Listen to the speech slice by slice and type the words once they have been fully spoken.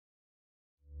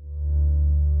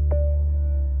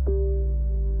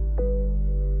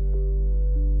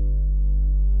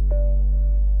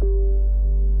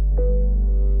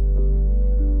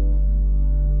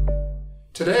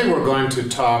Today we're going to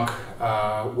talk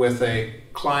with a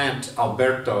client,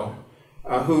 Alberto,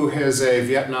 who is a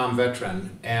Vietnam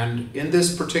veteran. And in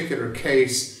this particular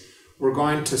case, we're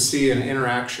going to see an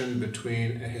interaction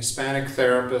between a Hispanic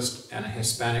therapist and a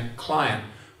Hispanic client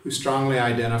who strongly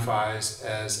identifies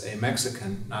as a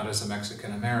Mexican, not as a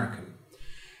Mexican-American.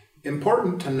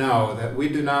 Important to know that we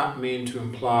do not mean to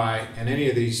imply in any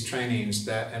of these trainings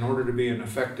that in order to be an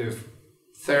effective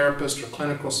therapist or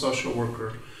clinical social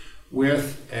worker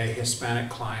with a Hispanic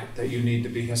client that you need to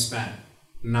be Hispanic.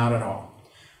 Not at all.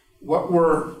 What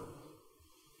we're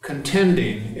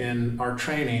contending in our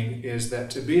training is that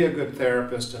to be a good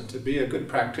therapist and to be a good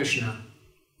practitioner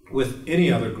with any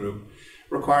other group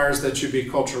requires that you be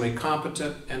culturally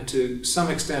competent and to some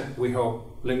extent, we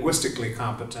hope, linguistically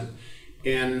competent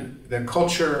in the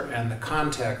culture and the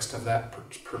context of that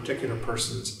particular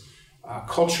person's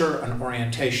culture and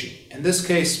orientation. In this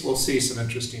case, we'll see some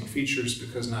interesting features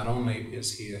because not only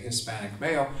is he a Hispanic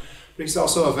male, but he's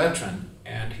also a veteran,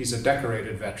 and he's a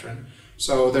decorated veteran.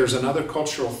 So there's another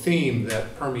cultural theme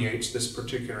that permeates this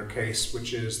particular case,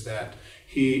 which is that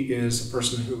he is a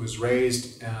person who was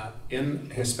raised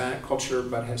in Hispanic culture,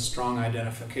 but has strong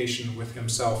identification with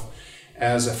himself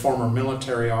as a former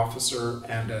military officer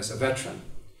and as a veteran.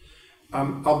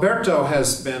 Alberto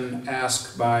has been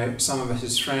asked by some of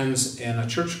his friends in a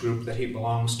church group that he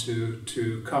belongs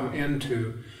to come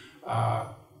into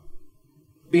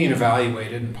being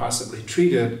evaluated and possibly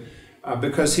treated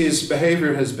because his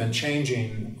behavior has been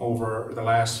changing over the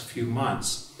last few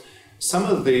months. Some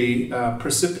of the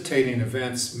precipitating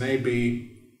events may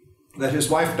be that his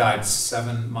wife died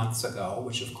 7 months ago,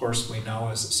 which of course we know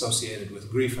is associated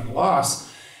with grief and loss.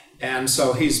 And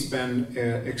so he's been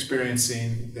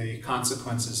experiencing the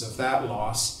consequences of that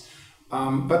loss.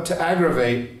 But to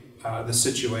aggravate the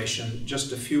situation,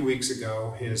 just a few weeks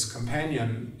ago, his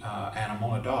companion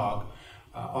animal, a dog,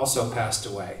 also passed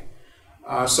away.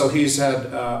 So he's had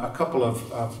a couple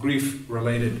of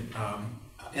grief-related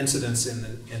incidents in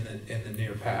the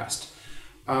near past.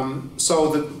 So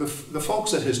the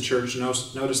folks at his church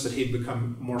noticed that he'd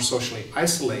become more socially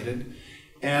isolated.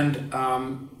 And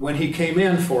when he came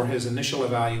in for his initial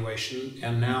evaluation,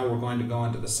 and now we're going to go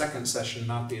into the second session,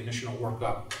 not the initial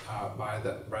workup by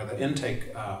the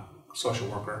intake social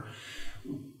worker,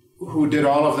 who did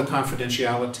all of the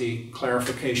confidentiality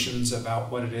clarifications about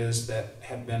what it is that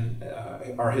had been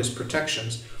are his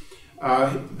protections.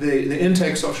 The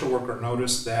intake social worker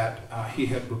noticed that he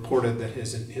had reported that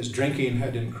his drinking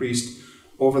had increased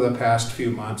over the past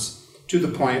few months, to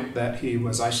the point that he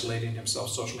was isolating himself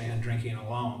socially and drinking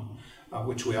alone,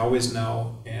 which we always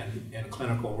know in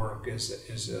clinical work is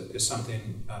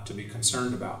something to be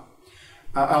concerned about.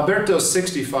 Alberto's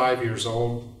 65 years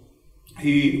old.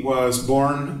 He was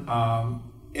born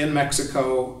in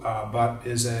Mexico, but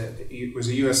was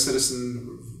a U.S.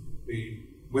 citizen.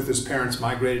 With his parents,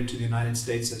 migrated to the United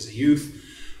States as a youth,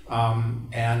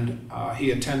 and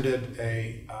he attended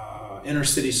a inner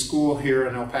city school here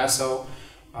in El Paso,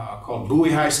 called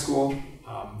Bowie High School.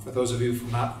 For those of you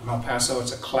not from El Paso,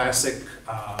 it's a classic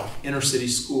inner city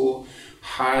school,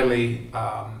 highly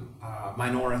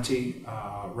minority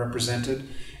represented,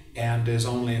 and is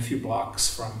only a few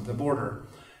blocks from the border.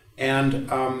 And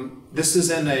this is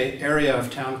in an area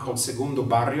of town called Segundo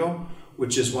Barrio,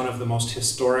 which is one of the most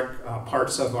historic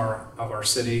parts of our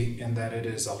city, in that it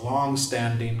is a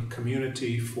long-standing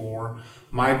community for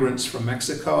migrants from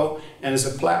Mexico and is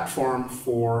a platform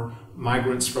for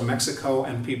migrants from Mexico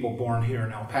and people born here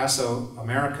in El Paso,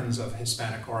 Americans of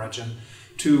Hispanic origin,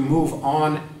 to move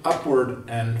on upward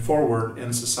and forward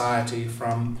in society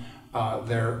from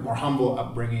their more humble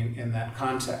upbringing in that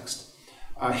context.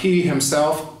 He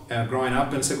himself, growing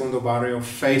up in Segundo Barrio,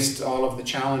 faced all of the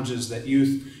challenges that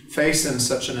youth face in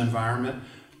such an environment.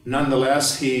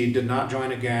 Nonetheless, he did not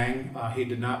join a gang. He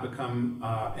did not become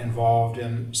involved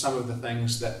in some of the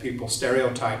things that people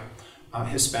stereotype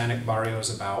Hispanic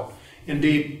barrios about.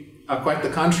 Indeed, quite the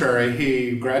contrary,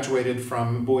 he graduated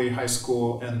from Bowie High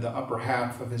School, and the upper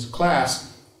half of his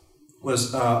class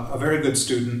was a very good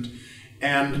student.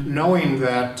 And knowing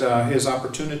that his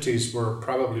opportunities were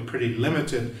probably pretty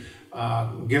limited,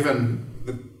 given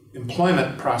the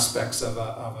employment prospects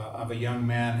of a young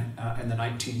man in the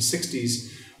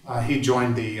 1960s, he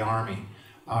joined the Army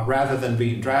rather than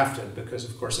being drafted, because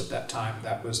of course at that time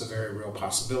that was a very real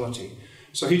possibility.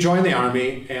 So he joined the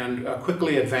Army and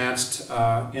quickly advanced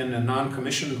in a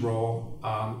non-commissioned role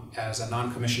as a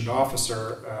non-commissioned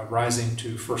officer, rising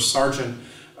to first sergeant,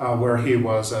 where he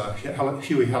was a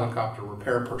Huey helicopter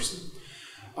repair person.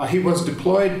 He was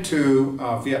deployed to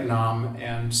Vietnam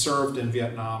and served in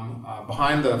Vietnam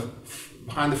behind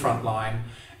the front line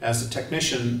as a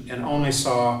technician and only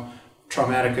saw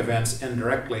traumatic events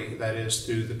indirectly, that is,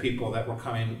 through the people that were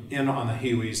coming in on the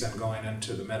Hueys and going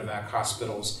into the medevac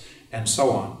hospitals and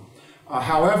so on.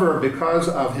 However, because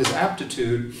of his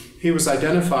aptitude, he was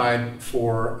identified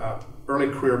for early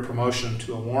career promotion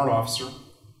to a warrant officer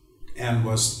and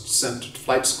was sent to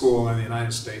flight school in the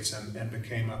United States and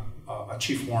became a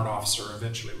chief warrant officer,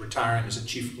 eventually retiring as a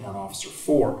chief warrant officer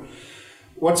 4.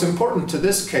 What's important to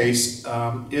this case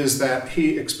is that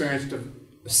he experienced a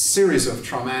series of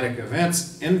traumatic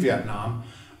events in Vietnam.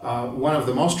 One of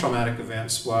the most traumatic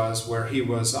events was where he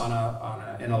was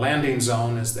in a landing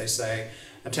zone, as they say,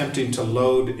 attempting to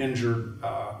load injured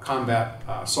combat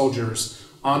soldiers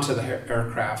onto the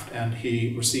aircraft, and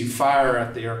he received fire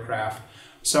at the aircraft.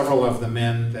 Several of the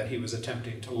men that he was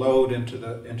attempting to load into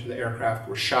the aircraft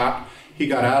were shot. He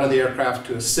got out of the aircraft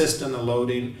to assist in the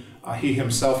loading. He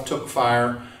himself took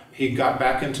fire. He got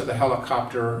back into the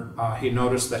helicopter. He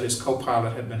noticed that his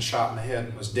co-pilot had been shot in the head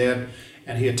and was dead,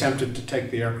 and he attempted to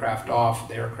take the aircraft off.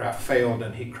 The aircraft failed,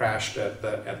 and he crashed at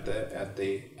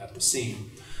the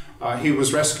scene. He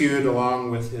was rescued along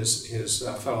with his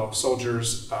fellow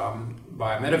soldiers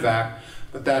by medevac,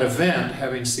 but that event,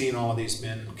 having seen all of these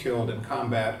men killed in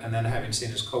combat and then having seen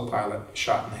his co-pilot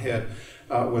shot in the head,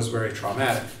 was very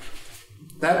traumatic.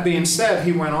 That being said,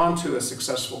 he went on to a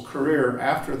successful career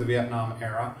after the Vietnam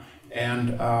era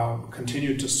and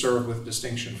continued to serve with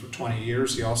distinction for 20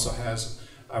 years. He also has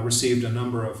received a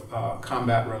number of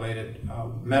combat-related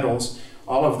medals.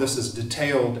 All of this is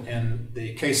detailed in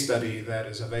the case study that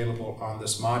is available on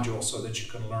this module so that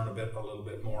you can learn a little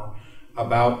bit more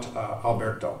about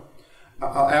Alberto.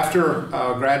 After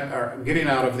getting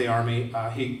out of the Army,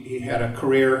 he had a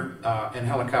career in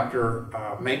helicopter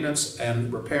maintenance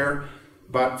and repair,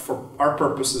 but for our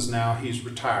purposes now, he's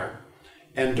retired.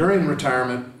 And during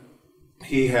retirement,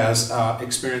 he has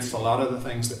experienced a lot of the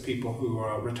things that people who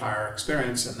retire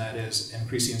experience, and that is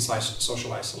increasing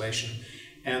social isolation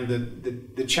and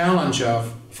the challenge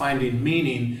of finding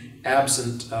meaning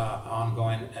absent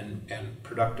ongoing and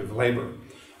productive labor.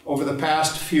 Over the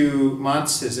past few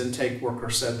months, his intake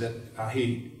worker said that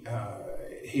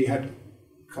he had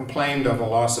complained of a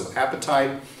loss of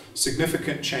appetite,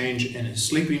 significant change in his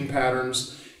sleeping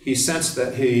patterns. He sensed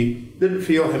that he didn't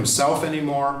feel himself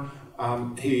anymore.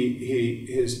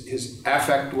 His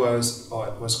affect was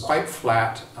quite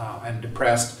flat and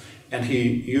depressed, and he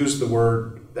used the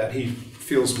word that he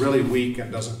feels really weak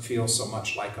and doesn't feel so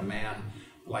much like a man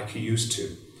like he used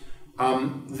to.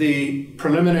 The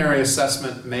preliminary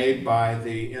assessment made by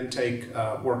the intake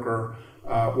worker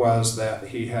was that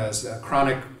he has a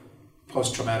chronic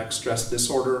post-traumatic stress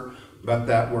disorder, but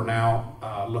that we're now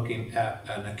looking at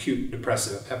an acute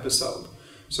depressive episode.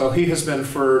 So he has been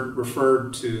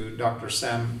referred to Dr.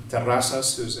 Sam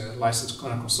Terrazas, who's a licensed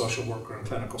clinical social worker and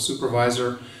clinical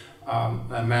supervisor,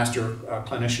 a master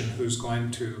clinician who's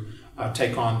going to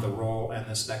take on the role in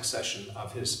this next session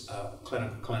of his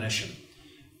clinical clinician.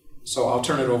 So I'll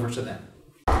turn it over to them.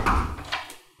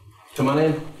 Come on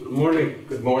in. Good morning.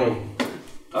 Good morning.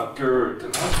 Dr.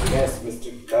 Terrazas. Yes,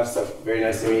 Mr. Garza. Very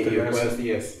nice to meet you. Buenos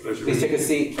dias. Please take a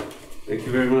seat. Thank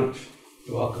you very much.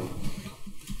 You're welcome.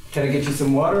 Can I get you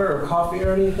some water or coffee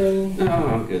or anything? No,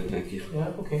 I'm good, thank you. Yeah,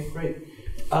 okay, great.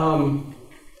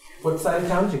 What side of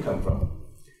town did you come from?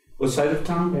 What side of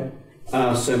town?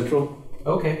 Yeah. Central.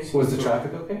 Okay, so was the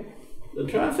traffic okay? The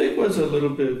traffic was a little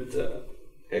bit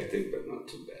hectic, but not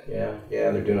too bad.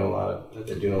 Yeah, they're doing a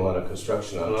lot of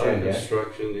construction on 10, yeah?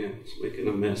 Construction, yeah. It's making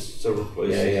a mess several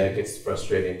places. Yeah, it gets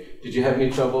frustrating. Did you have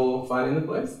any trouble finding the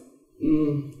place?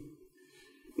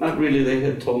 Not really. They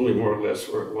had told me more or less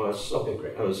where it was. So okay,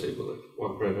 great. I was able to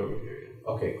walk right over here.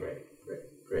 Yeah. Okay,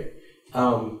 great.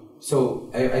 So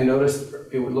I noticed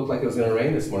it would look like it was going to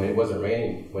rain this morning. It wasn't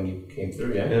raining when you came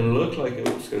through, yeah? It looked like it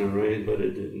was going to rain, but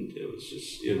it didn't. It was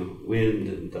just, wind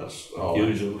and dust like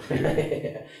usual.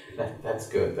 That's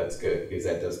good, because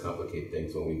that does complicate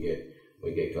things when we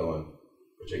get going,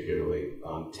 particularly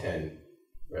on 10,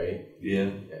 right? Yeah.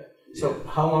 So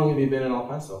how long have you been in El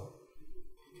Paso?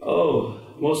 Oh,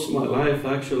 most of my life,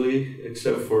 actually,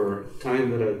 except for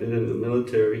time that I did in the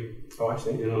military. Oh, I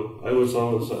see. I was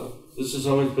always, this has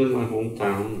always been my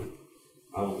hometown.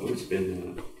 I've always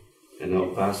been an El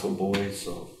Paso boy,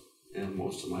 so, and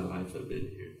most of my life I've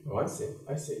been here. Oh, I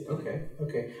see. Okay.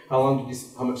 How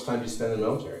much time did you spend in the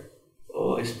military?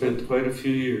 Oh, I spent quite a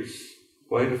few years.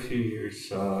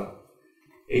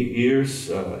 8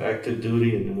 years active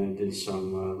duty, and then I did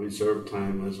some reserve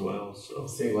time as well. So. I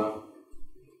see, wow.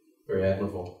 Very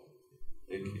admirable.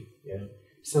 Thank you. Yeah.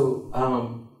 So,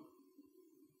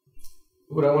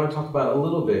 what I want to talk about a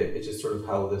little bit is just sort of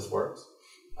how this works.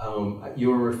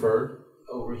 You were referred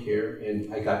over here,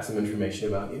 and I got some information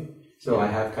about you. So I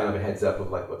have kind of a heads up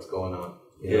of like what's going on.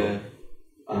 You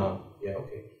know? Yeah.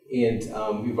 Okay. And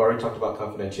we've already talked about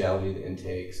confidentiality, the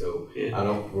intake. So I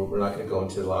don't. We're not going to go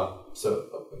into a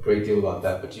great deal about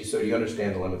that. But you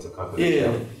understand the limits of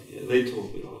confidentiality. Yeah. They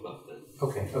told me all about that.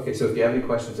 Okay. So if you have any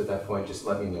questions at that point, just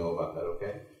let me know about that.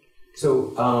 Okay.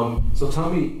 So tell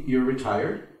me, you're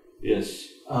retired? Yes.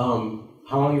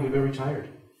 How long have you been retired?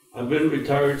 I've been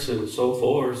retired since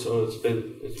 2004, so it's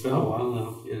been a while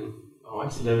now. Oh, I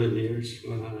see. 11 years,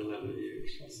 going on 11 years.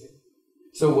 I see.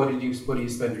 So what do you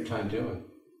spend your time doing?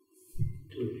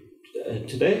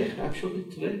 Today.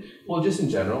 Well, just in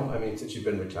general. I mean, since you've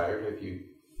been retired, have you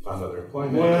found other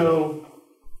employment? Well,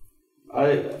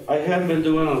 I have been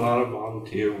doing a lot of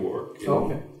volunteer work. You know?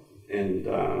 Okay. And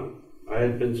I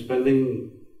had been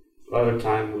spending a lot of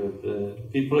time with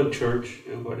people at church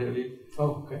and what have you.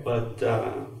 Oh, okay. But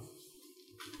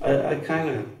I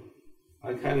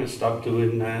kind of stopped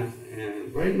doing that,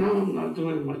 and right now I'm not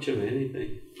doing much of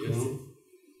anything. You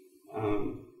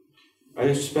know, I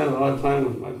used to spend a lot of time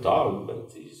with my dog,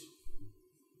 but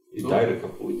he died a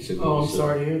couple weeks ago. Oh, I'm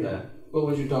sorry to hear that. What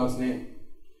was your dog's name?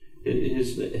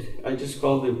 I just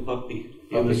called him Puppy.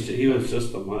 He was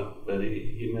just a mutt, but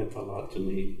he meant a lot to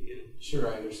me. Yeah. Sure,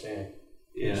 I understand.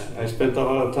 Yeah, I spent a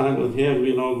lot of time with him,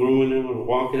 you know, grooming him and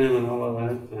walking him and all of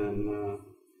that.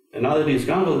 And now that he's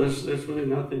gone, well, there's really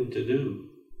nothing to do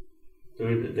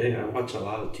during the day. I watch a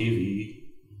lot of TV,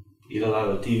 eat a lot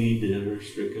of TV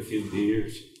dinners, drink a few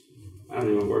beers. I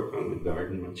don't even work on the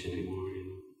garden much anymore. You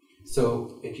know.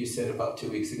 So, if you said about 2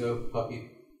 weeks ago, Puppy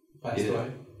passed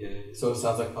away? Yeah. So it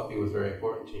sounds like Puppy was very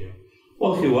important to you.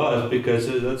 Well, he was, because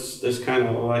that's kind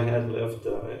of all I had left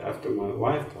after my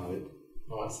wife died.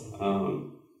 Oh, I see.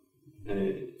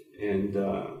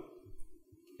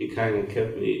 He kind of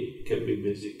kept me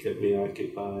busy, kept me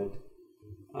occupied.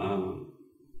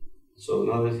 So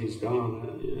now that he's gone, I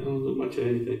don't do much of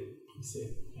anything. I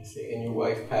see. And your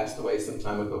wife passed away some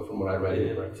time ago, from what I read.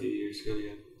 Yeah, 2 years ago,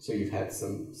 yeah. So you've had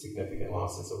some significant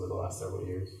losses over the last several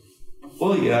years.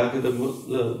 Well, yeah, the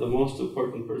most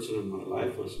important person in my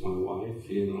life was my wife.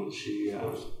 You know,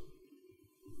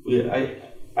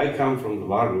 I come from the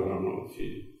barrio. I don't know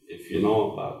if you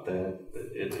know about that,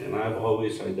 and I've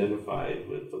always identified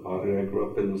with the barrio. I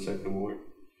grew up in the Second Ward,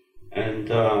 and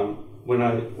when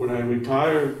I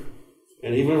retired,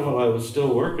 and even while I was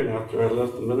still working after I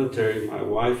left the military, my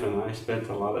wife and I spent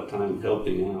a lot of time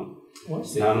helping out.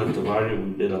 Down at the barrio,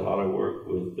 we did a lot of work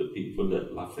with the people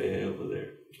at La Fe over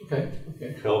there. Okay.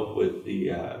 Help with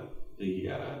the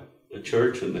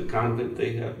church and the convent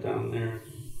they have down there,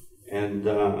 and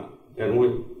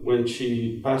when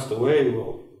she passed away,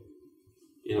 well,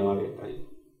 you know,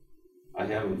 I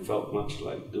haven't felt much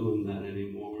like doing that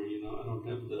anymore. You know, I don't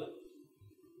have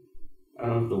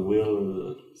the will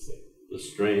or the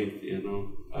strength, you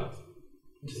know,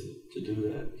 to do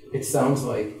that. It sounds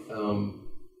like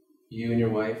you and your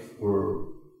wife were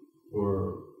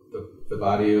the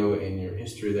barrio, and your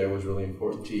history there was really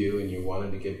important to you, and you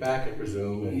wanted to get back, I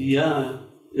presume. And yeah,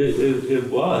 it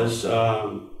was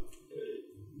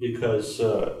because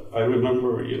I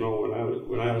remember, you know,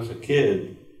 when I was a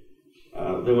kid,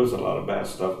 there was a lot of bad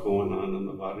stuff going on in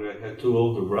the barrio. I had two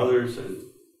older brothers,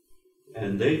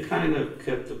 and they kind of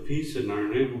kept the peace in our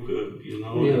neighborhood, you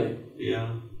know. Really?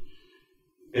 Yeah.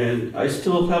 And I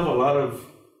still have a lot of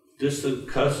distant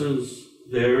cousins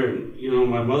there, and you know,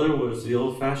 my mother was the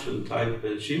old-fashioned type,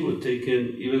 and she would take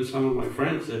in even some of my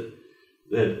friends that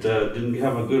didn't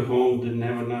have a good home, didn't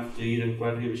have enough to eat, and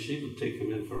whatever. She would take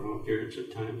them in for long periods of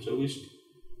time. So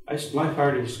my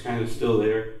heart is kind of still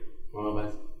there.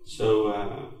 Well, so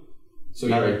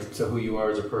who you are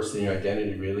as a person, your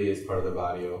identity really is part of the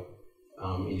barrio.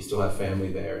 You still have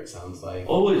family there, it sounds like.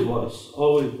 Always was.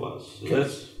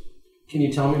 Can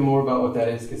you tell me more about what that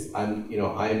is? Because I'm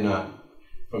not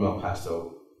from El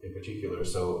Paso in particular,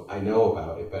 so I know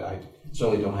about it, but I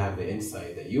certainly don't have the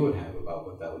insight that you would have about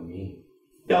what that would mean.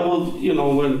 Yeah, well, you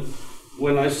know,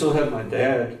 when I still had my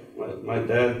dad, my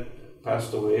dad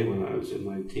passed away when I was in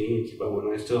my teens, but when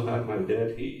I still had my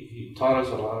dad, he taught us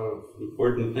a lot of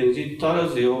important things. He taught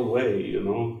us the old way, you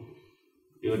know.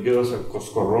 He would give us a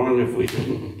coscorron if we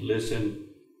didn't listen,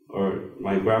 or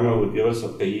my grandma would give us a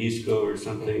pellizco or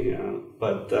something.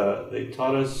 But they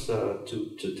taught us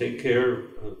to take care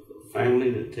of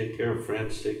family, to take care of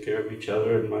friends, take care of each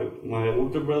other. And my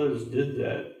older brothers did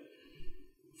that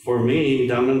for me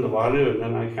down in the barrio, and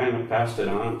then I kind of passed it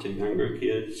on to younger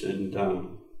kids, and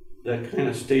that kind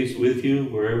of stays with you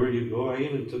wherever you go. I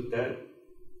even took that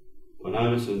when I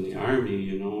was in the Army,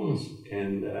 you know,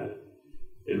 and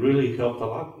it really helped a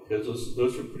lot, because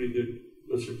those are pretty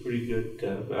pretty good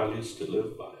values to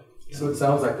live by. Yeah. So it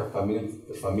sounds like the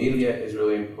familia is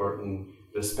really important,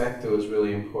 respeto is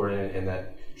really important, and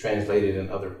that translated in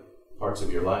other parts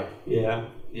of your life. Yeah,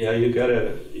 you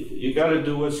gotta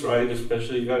do what's right.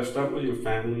 Especially you gotta start with your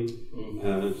family,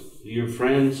 your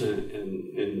friends,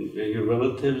 and your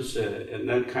relatives, and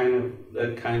that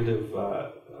kind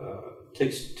of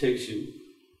takes you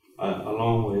a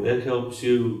long way. That helps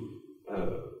you,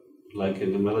 like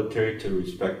in the military, to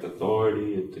respect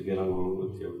authority and to get along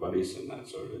with your buddies and that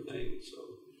sort of thing. So,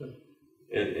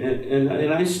 and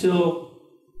I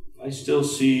still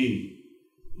see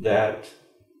that.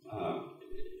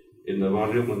 In the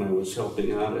barrio, when I was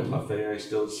helping out at La Fe, I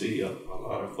still see a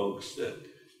lot of folks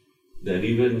that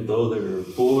even though they're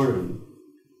poor and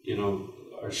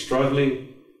are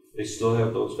struggling, they still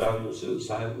have those values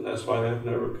inside, and that's why I've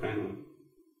never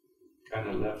kind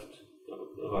of left.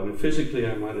 I mean, physically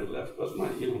I might have left, but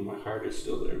my heart is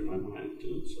still there in my mind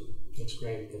too. So that's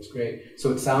great. That's great.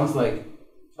 So it sounds like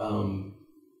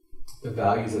the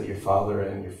values that your father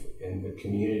and the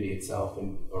community itself,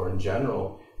 or in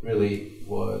general, really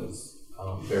was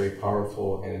very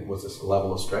powerful, and it was this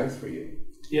level of strength for you.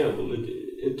 Yeah, well,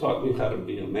 it taught me how to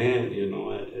be a man.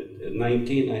 At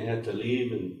 19, I had to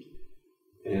leave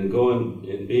and go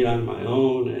and be on my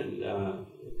own,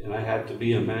 and I had to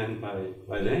be a man by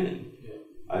then. Yeah.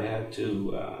 I had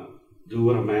to do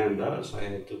what a man does. I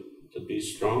had to be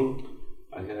strong.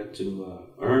 I had to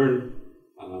earn,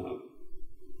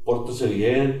 pórtese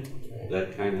bien,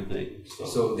 that kind of thing.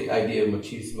 So the idea of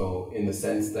machismo, in the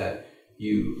sense that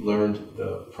you learned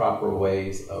the proper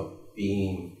ways of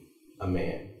being a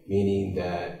man, meaning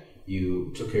that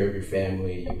you took care of your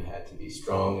family, you had to be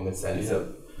strong in the sense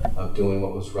of doing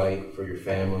what was right for your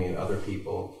family and other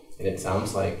people. And it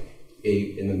sounds like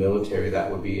in the military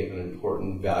that would be an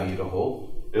important value to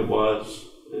hold. It was.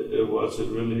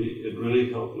 It really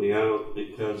helped me out,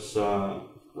 because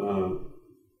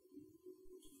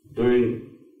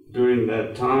during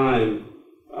that time,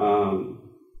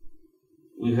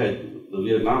 we had the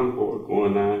Vietnam War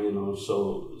going on,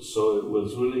 so it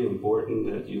was really important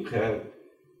that you had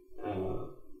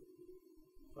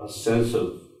a sense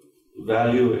of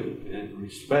value and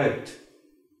respect,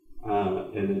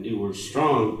 and that you were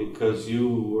strong because you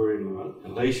were in a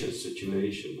hellacious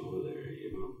situation over there,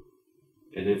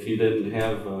 And if you didn't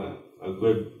have a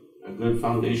good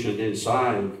foundation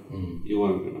inside, you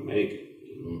weren't going to make it.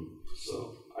 So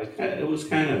it was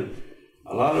kind of,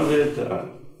 a lot of it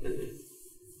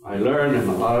I learned, and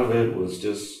a lot of it was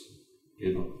just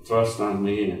thrust on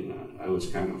me, and I was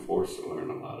kind of forced to learn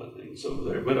a lot of things over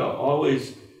there. But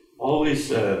always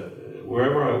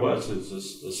wherever I was, it's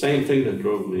just the same thing that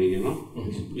drove me.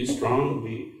 Be strong,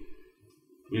 be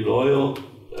loyal,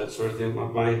 that sort of thing.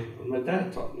 My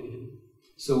dad taught me.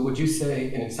 So would you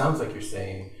say, and it sounds like you're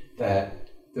saying, that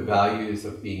the values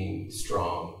of being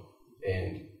strong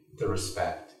and the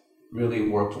respect really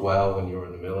worked well when you were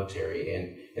in the military,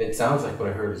 and it sounds like what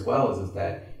I heard as well is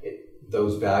that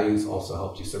those values also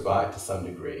helped you survive to some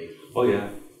degree. Oh yeah,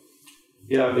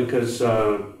 because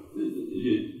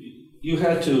you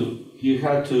had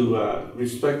to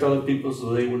respect other people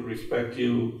so they would respect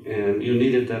you, and you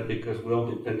needed that because we all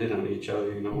depended on each other.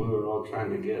 We were all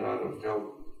trying to get out of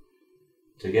hell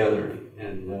together,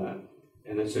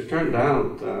 and as it turned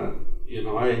out,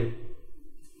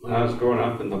 when I was growing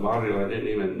up in the barrio, I didn't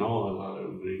even know a lot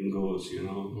of gringos,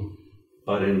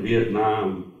 But in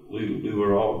Vietnam, we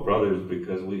were all brothers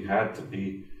because we had to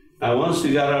be. Now, once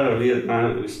we got out of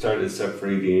Vietnam, we started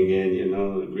separating again,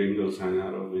 The gringos hung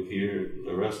out over here,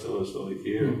 the rest of us over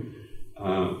here.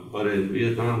 But in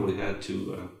Vietnam, we had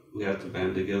to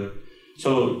band together.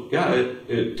 So yeah,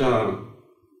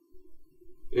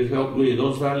 it helped me.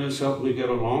 Those values helped me get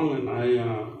along, and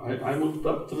I moved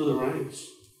up through the ranks.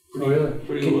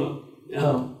 Pretty well.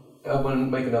 Yeah. I want to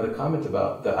make another comment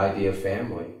about the idea of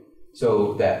family.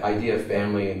 So that idea of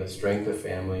family and the strength of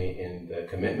family and the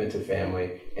commitment to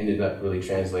family ended up really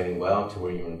translating well to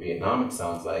where you were in Vietnam, it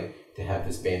sounds like, to have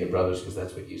this band of brothers, because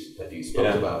that's what you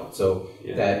spoke about. So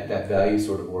that value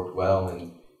sort of worked well,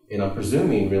 and I'm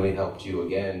presuming really helped you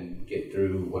again get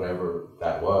through whatever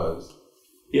that was.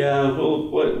 Yeah, well,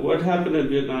 what happened in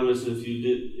Vietnam is if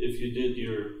you did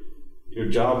your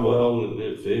job well, and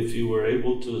if you were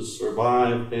able to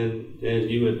survive, then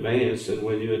you advanced, and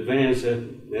when you advanced, that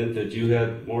meant that you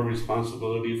had more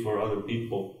responsibility for other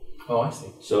people. Oh, I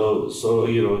see. So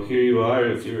here you are.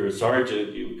 If you're a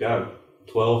sergeant, you've got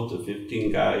 12 to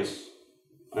 15 guys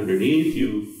underneath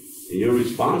you, and you're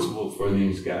responsible for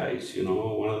these guys.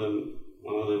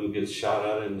 One of them gets shot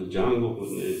out in the jungle,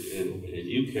 and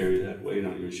you carry that weight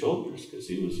on your shoulders because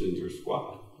he was in your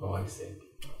squad. Oh, I see.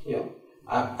 Yeah.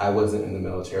 I wasn't in the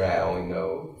military. I only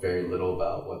know very little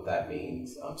about what that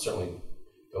means. Certainly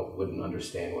wouldn't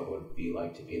understand what it would be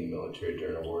like to be in the military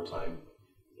during a wartime.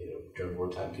 During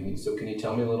wartime. Can you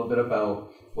tell me a little bit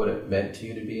about what it meant to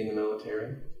you to be in the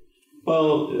military?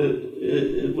 Well,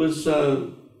 it was.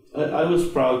 I was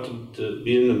proud to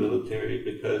be in the military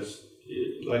because,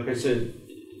 like I said,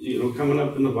 coming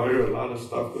up in the barrio, a lot of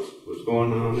stuff was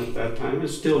going on at that time. It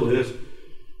still is.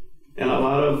 And a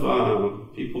lot of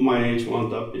people my age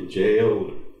wound up in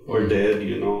jail or dead,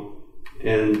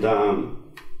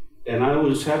 And I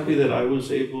was happy that I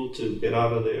was able to get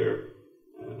out of there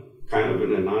kind of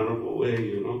in an honorable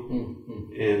way,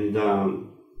 And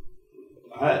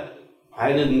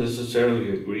I didn't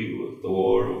necessarily agree with the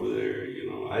war over there,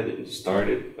 I didn't start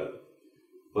it,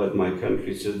 but my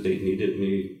country said they needed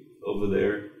me over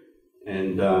there.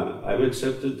 And I've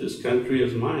accepted this country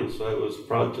as mine, so I was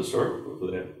proud to serve over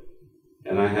there.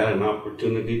 And I had an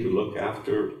opportunity to look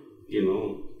after,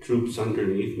 troops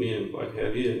underneath me and what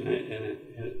have you,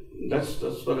 and that's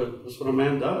what a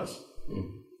man does.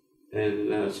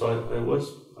 And so I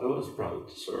was proud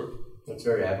to serve. That's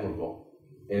very admirable,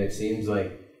 and it seems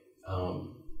like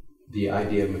the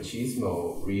idea of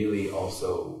machismo really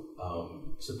also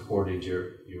supported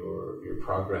your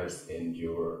progress and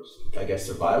your, I guess,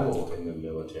 survival in the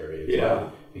military as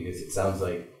well, because it sounds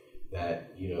like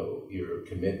that your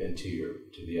commitment to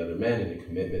the other men and a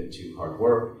commitment to hard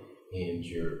work and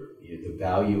the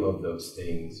value of those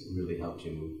things really helped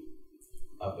you move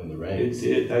up in the ranks.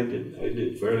 It did. I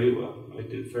did fairly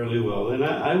well. And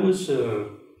I was,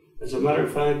 as a matter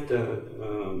of fact,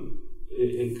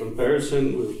 in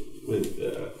comparison with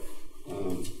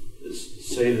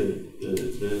say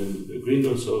the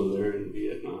gringos over there in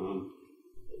Vietnam,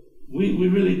 we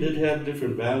really did have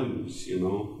different values,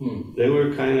 They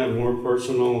were kind of more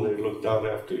personal. They looked out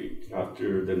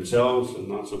after themselves and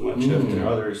not so much after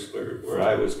others, where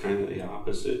I was kind of the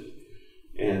opposite.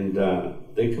 And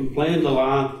they complained a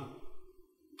lot.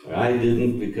 I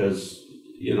didn't, because,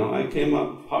 I came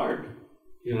up hard,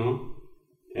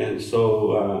 And so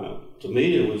to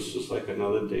me, it was just like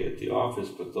another day at the office,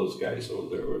 but those guys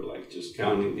over there were like just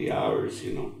counting the hours,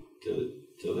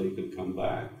 till they could come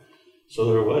back. So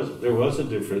there was a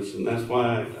difference, and that's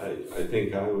why I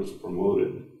think I was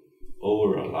promoted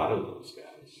over a lot of those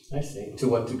guys. I see. To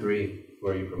what degree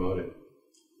were you promoted?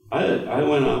 I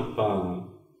went up.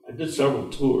 I did several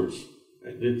tours.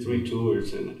 I did 3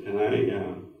 tours, and I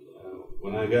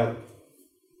when I got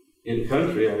in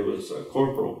country, I was a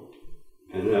corporal,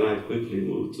 and then I quickly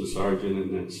moved to sergeant,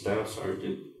 and then staff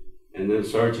sergeant, and then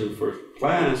sergeant first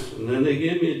class, and then they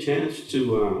gave me a chance to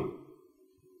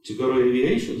go to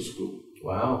aviation school.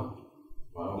 Wow.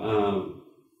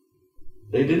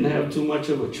 They didn't have too much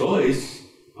of a choice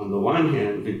on the one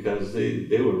hand, because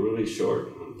they were really short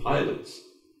on pilots.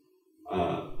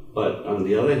 But on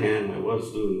the other hand, I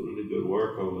was doing really good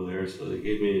work over there, so they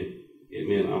gave me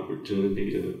an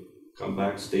opportunity to come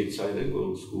back stateside and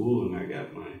go to school, and I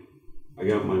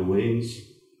got my wings,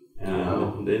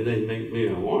 and then they made me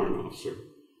a warrant officer.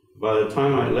 By the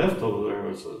time I left over there, I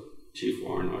was a chief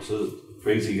warrant officer. The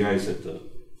crazy guys at the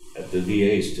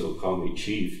VA still call me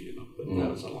chief, but that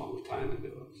was a long time ago.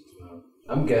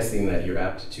 I'm guessing that your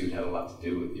aptitude had a lot to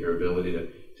do with your ability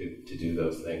to do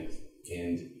those things,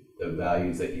 and the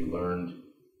values that you learned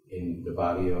in the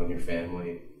barrio and your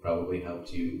family probably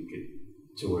helped you get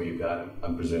to where you got,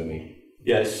 I'm presuming.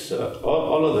 Yes,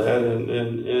 all of that,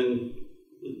 and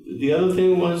the other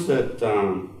thing was that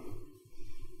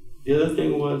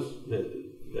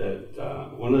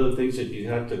one of the things that you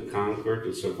had to conquer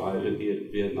to survive in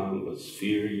Vietnam was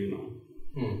fear,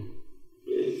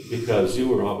 because you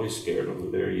were always scared over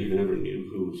there. You never knew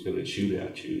who was going to shoot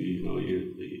at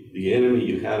you. The enemy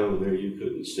you had over there, you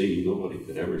couldn't see. Nobody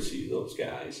could ever see those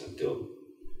guys until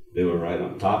they were right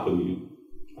on top of you.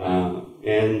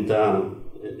 And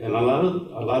a lot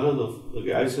of the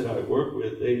guys that I worked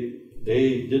with,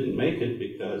 they didn't make it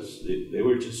because they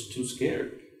were just too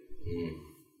scared.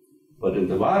 But in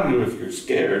the barrio, if you're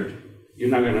scared, you're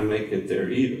not going to make it there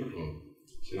either.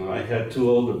 I had 2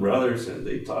 older brothers, and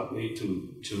they taught me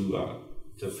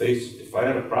to face. If I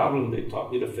had a problem, they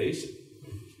taught me to face it.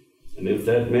 And if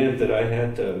that meant that I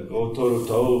had to go toe to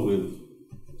toe with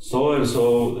so and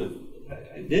so,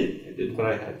 I did what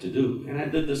I had to do, and I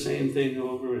did the same thing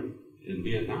over in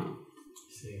Vietnam.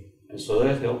 And so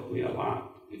that helped me a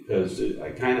lot, because I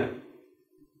kind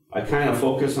of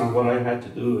focused on what I had to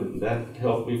do, and that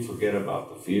helped me forget about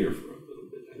the fear for a little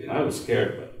bit. I mean, I was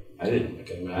scared, but I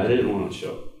didn't want to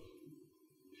show.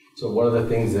 So one of the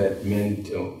things that men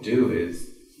don't do is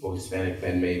well, Hispanic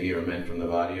men maybe, or men from the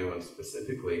barrio, and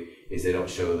specifically, is they don't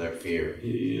show their fear.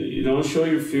 You don't show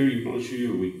your fear, you don't show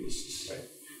your weaknesses. Right.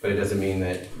 But it doesn't mean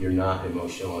that you're not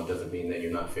emotional, it doesn't mean that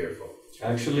you're not fearful.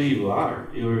 Actually, you are.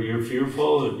 You're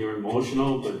fearful and you're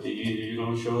emotional, but you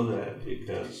don't show that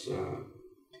because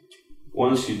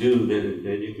once you do,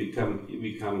 then you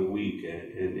become weak.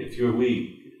 And if you're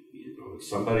weak, you know, if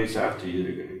somebody's after you,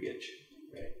 they're going to get you.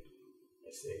 Right.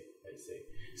 I see.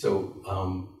 So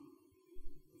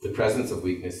the presence of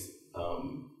weakness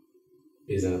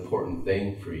is an important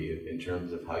thing for you in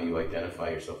terms of how you identify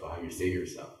yourself or how you see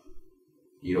yourself.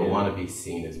 You don't want to be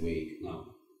seen as weak. No.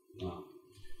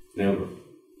 Never.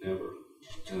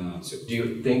 So do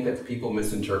you think that people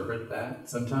misinterpret that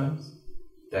sometimes?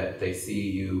 That they see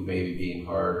you maybe being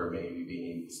hard or maybe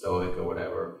being stoic or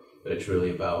whatever, but it's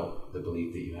really about the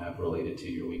belief that you have related to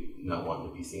your weak, not wanting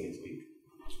to be seen as weak?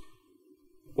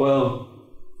 Well,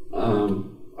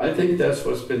 I think that's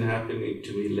what's been happening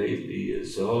to me lately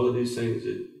is all of these things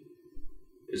that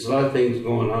there's a lot of things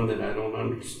going on that I don't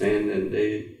understand, and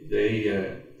they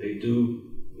do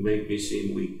make me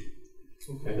seem weak.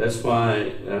 Okay. That's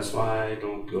why I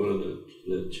don't go to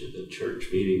the church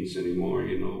meetings anymore.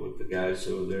 You know, with the guys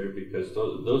over there, because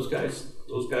those guys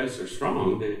are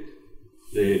strong.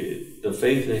 The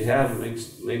faith they have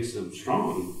makes them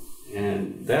strong,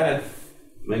 and that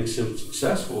makes them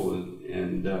successful,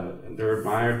 and they're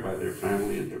admired by their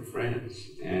family and their friends.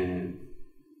 And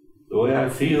the way I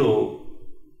feel.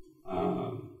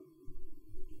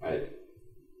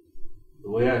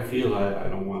 I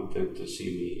don't want them to see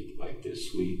me like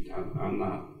this weak. I'm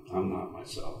not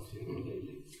myself, you know,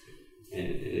 lately.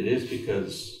 And it is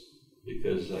because I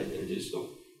just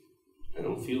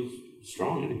don't feel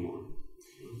strong anymore.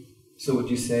 So would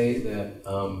you say that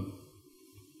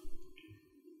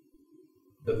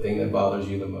the thing that bothers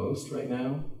you the most right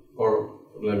now, or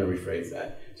let me rephrase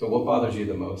that. So what bothers you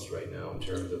the most right now in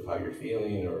terms of how you're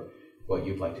feeling or what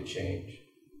you'd like to change?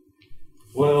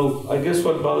 Well, I guess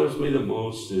what bothers me the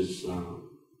most is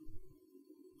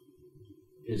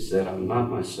that I'm not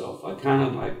myself. I kind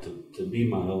of like to be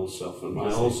my old self. And my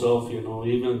old self, you know,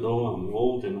 even though I'm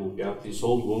old and I've got these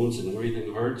old wounds and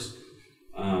everything hurts,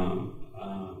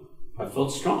 I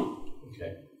felt strong.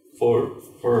 Okay. For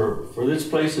this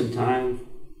place and time,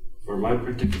 for my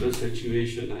particular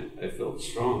situation, I felt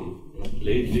strong. But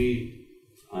lately,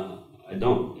 I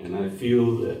don't. And I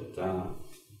feel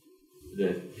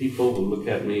that people will look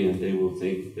at me and they will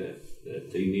think that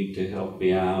they need to help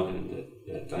me out and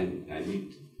that I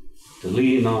need to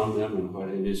lean on them and what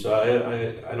I do. So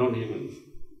I don't even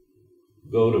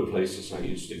go to places I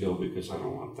used to go because I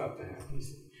don't want that to happen.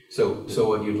 So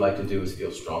what you'd like to do is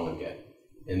feel strong again,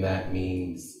 and that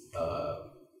means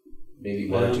maybe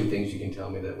one or two things you can tell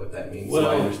me that what that means, so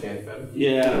I understand it better.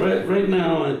 Yeah, right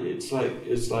now it's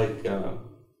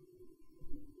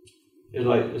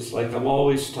like I'm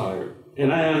always tired.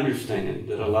 And I understand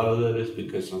that a lot of that is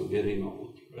because I'm getting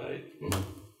old, right? Mm-hmm.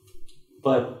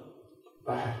 But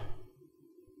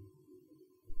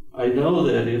I know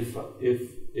that if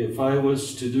I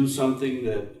was to do something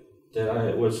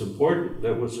that was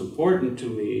important to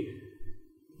me,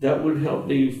 that would help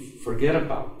me forget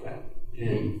about that,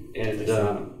 and it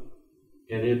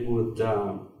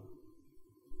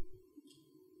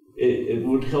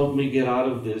would help me get out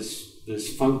of this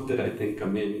funk that I think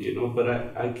I'm in, you know, but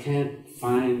I can't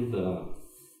find the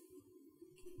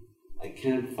I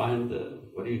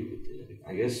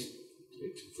guess,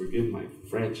 forgive my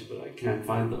French, but I can't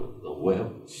find the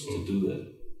webs to do that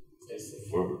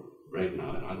for right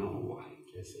now, and I don't know why.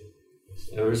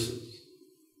 Ever since,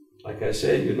 like I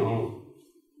said, you know,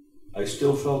 I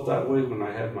still felt that way when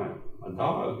I had my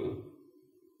dog.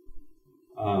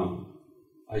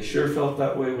 I sure felt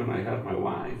that way when I had my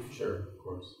wife. Sure, of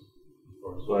course.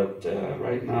 But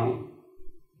right now,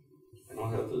 I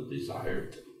don't have the desire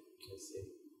to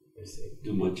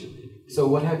do much of it. So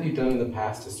what have you done in the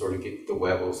past to sort of get the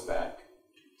huevos back,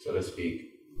 so to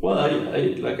speak? Well, I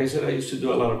like I said, I used to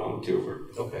do a lot of volunteer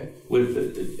work. Okay.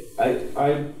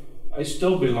 I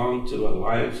still belong to a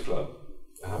Lions Club.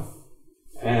 Uh-huh.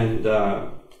 And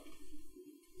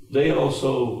they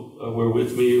also were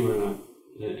with me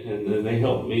and they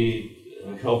helped me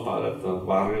help out at the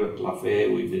Barrio La Fe.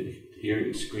 We did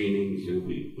hearing screenings, and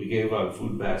we gave out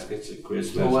food baskets at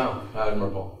Christmas. Oh wow,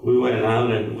 admirable. We went out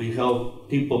and we helped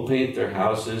people paint their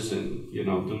houses and, you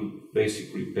know, do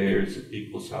basic repairs at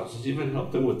people's houses, even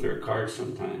help them with their cars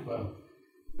sometimes. Wow.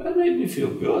 That made me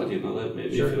feel good, you know, that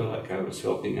made me feel like I was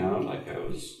helping out, like I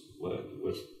was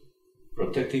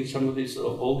protecting some of these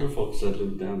older folks that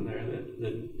lived down there that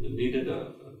needed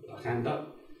a hand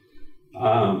up.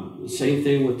 Same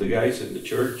thing with the guys in the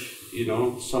church. You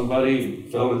know, somebody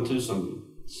fell into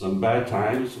some bad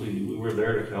times. We were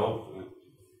there to help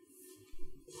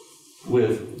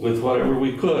with whatever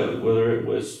we could, whether it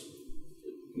was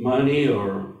money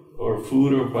or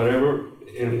food or whatever.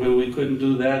 And when we couldn't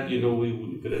do that, you know,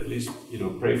 we could at least, you know,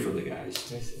 pray for the guys.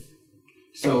 I see.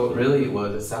 So really,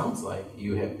 what it sounds like,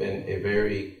 you have been a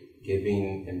very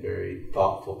giving and very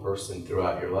thoughtful person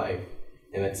throughout your life,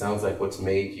 and it sounds like what's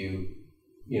made you,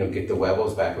 you know, get the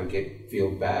levels back or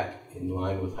feel back in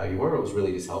line with how you were, was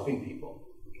really just helping people.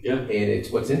 Yeah. And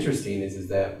it's what's interesting is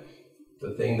that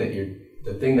the thing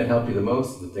that helped you the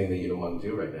most is the thing that you don't want to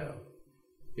do right now,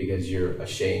 because you're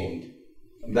ashamed.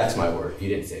 That's my word. You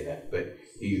didn't say that, but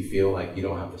you feel like you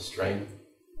don't have the strength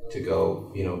to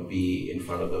go, you know, be in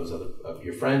front of those of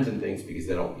your friends and things, because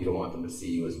you don't want them to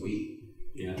see you as weak.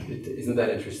 Yeah. Isn't that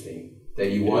interesting?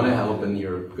 That you want to help, and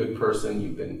you're a good person.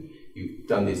 You've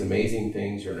done these amazing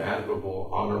things. You're an admirable,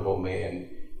 honorable man.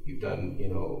 You've done, you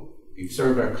know, you've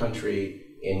served our country,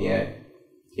 and yet,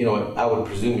 you know, I would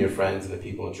presume your friends and the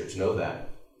people in church know that,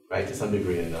 right, to some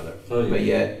degree or another. Oh, yeah. But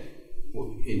yet,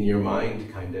 in your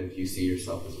mind, kind of, you see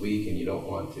yourself as weak, and you don't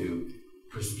want to,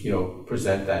 you know,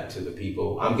 present that to the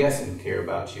people, I'm guessing, who care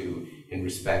about you and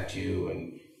respect you,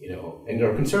 and, you know, and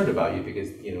are concerned about you,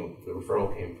 because, you know, the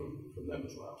referral came from them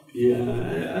as well.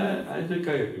 Yeah, I think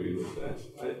I agree with that.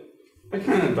 I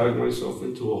kind of dug myself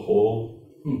into a hole.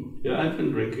 Yeah, I've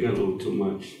been drinking a little too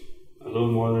much, a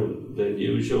little more than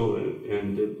usual,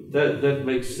 and that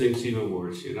makes things even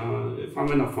worse. You know, if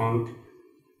I'm in a funk,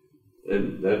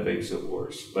 then that makes it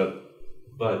worse. But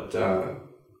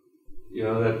you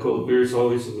know, that cold beer is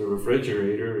always in the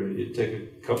refrigerator, and you take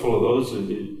a couple of those, and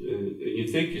you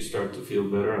think you start to feel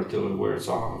better until it wears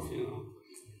off. You know.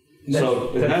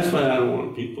 That's why I don't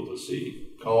want people to see.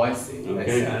 Oh, I see.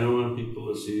 Okay, I don't want people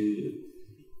to see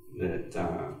that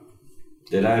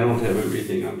I don't have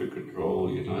everything under control,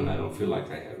 you know, and I don't feel like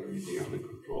I have everything under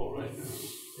control right now.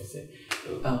 I see.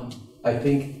 I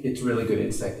think it's really good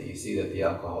insight that you see that the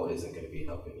alcohol isn't going to be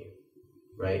helping you,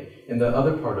 right? And the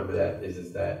other part of that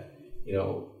is that, you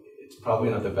know, it's probably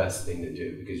not the best thing to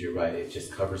do, because you're right, it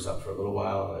just covers up for a little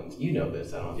while, and you know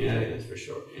this, I don't have to tell you this for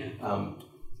sure. Yeah.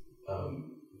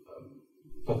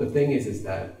 But the thing is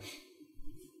that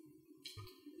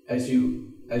as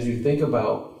you think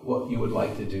about what you would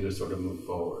like to do to sort of move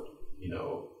forward, you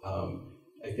know,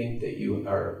 I think that you've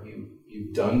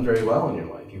done very well in your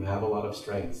life. You have a lot of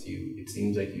strengths. It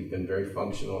seems like you've been very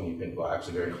functional, and you've been, well,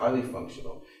 actually very highly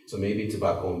functional. So maybe it's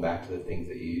about going back to the things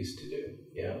that you used to do.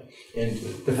 Yeah. And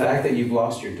the fact that you've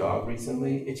lost your dog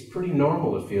recently, it's pretty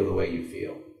normal to feel the way you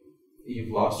feel.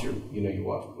 You've lost you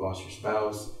lost your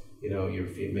spouse. You know, you're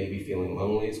maybe feeling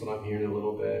lonely is what I'm hearing a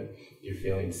little bit. You're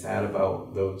feeling sad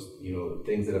about those, you know,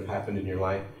 things that have happened in your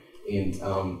life. And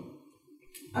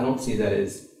I don't see that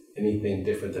as anything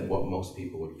different than what most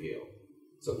people would feel.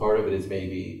 So part of it is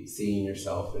maybe seeing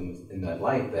yourself in that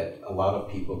light, that a lot of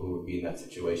people who would be in that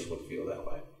situation would feel that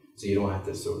way. So you don't have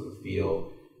to sort of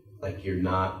feel like you're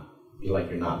not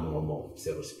normal,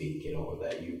 so to speak, you know, or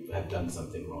that you have done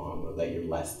something wrong, or that you're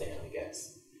less than, I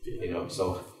guess. Yeah. You know,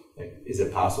 so like, is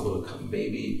it possible to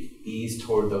maybe ease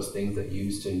toward those things that you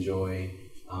used to enjoy?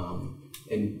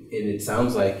 And it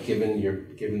sounds like, given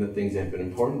the things that have been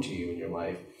important to you in your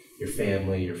life, your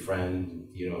family, your friend,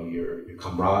 you know, your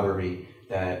camaraderie,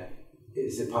 that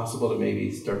is it possible to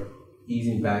maybe start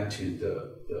easing back to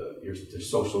your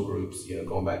social groups, you know,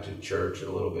 going back to church a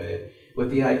little bit,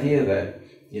 with the idea that,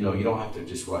 you know, you don't have to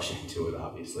just rush into it,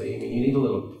 obviously. I mean, you need a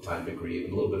little time to grieve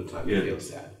and a little bit of time to feel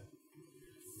sad.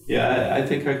 Yeah, I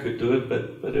think I could do it,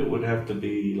 but it would have to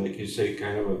be, like you say,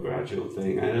 kind of a gradual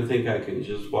thing. I don't think I can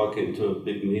just walk into a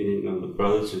big meeting of the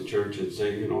brothers in church and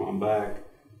say, you know, I'm back,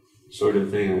 sort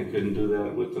of thing. I couldn't do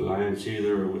that with the Lions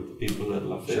either, or with the people at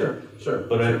Lafayette. Sure.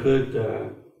 But I could,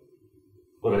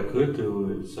 what I could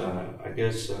do is, I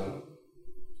guess,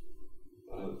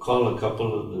 call a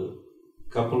couple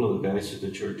of the guys at the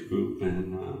church group,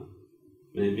 and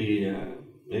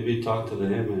maybe talk to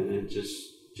them, and just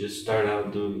start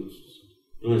out doing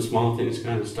small things,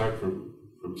 kind of start from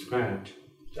scratch.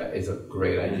 That is a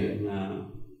great idea.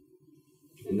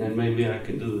 And then maybe I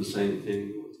can do the same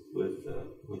thing with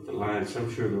the Lions. I'm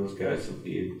sure those guys will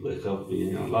be able to help me.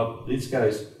 You know, these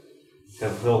guys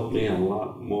have helped me a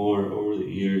lot more over the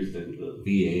years than the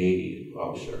VA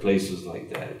or places like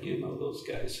that. You know, those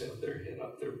guys have their head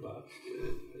up their butt.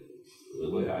 The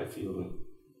way I feel it.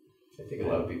 I think a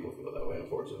lot of people feel that way,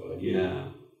 unfortunately. Yeah.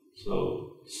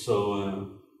 So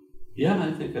yeah,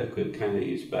 I think I could kind of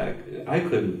ease back. I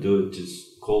couldn't do it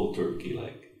just cold turkey,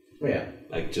 like Yeah.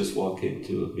 Like just walk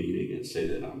into a meeting and say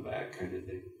that I'm back kind of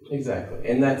thing. Exactly.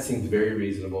 And that seems very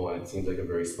reasonable, and it seems like a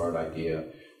very smart idea.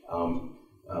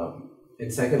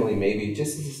 And secondly, maybe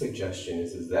just as a suggestion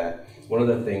is that one of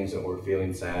the things that we're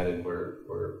feeling sad and we're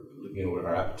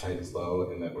our appetite is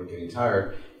low and that we're getting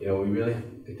tired, we really,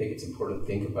 I think it's important to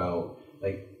think about,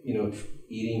 like,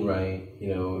 eating right.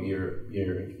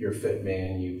 You're a fit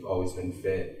man, you've always been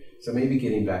fit. So maybe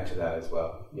getting back to that as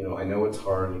well. I know it's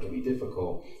hard and it can be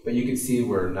difficult, but you can see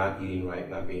where not eating right,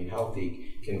 not being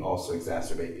healthy can also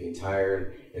exacerbate being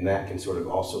tired, and that can sort of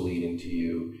also lead into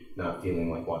you not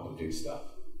feeling like wanting to do stuff.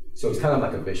 So it's kind of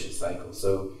like a vicious cycle.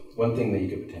 So one thing that you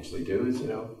could potentially do is,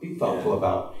 be thoughtful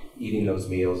about eating those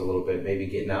meals a little bit, maybe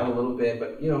getting out a little bit,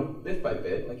 but bit by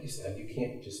bit, like you said, you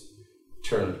can't just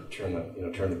turn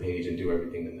the page and do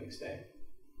everything the next day.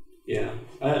 Yeah,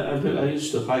 I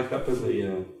used to hike up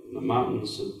in the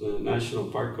mountains of the national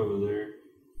park over there,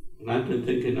 and I've been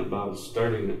thinking about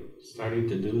starting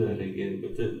to do that again.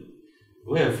 But the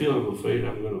way I feel, I'm afraid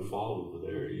I'm going to fall over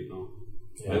there.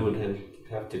 I would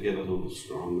have to get a little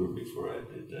stronger before I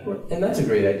did that. Well, and that's a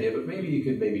great idea, but maybe you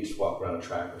could just walk around a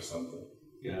track or something.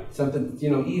 Yeah. Something,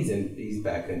 ease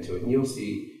back into it, and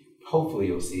hopefully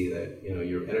you'll see that,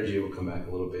 your energy will come back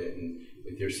a little bit, and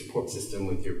with your support system,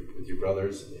 with your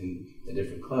brothers in the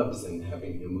different clubs, and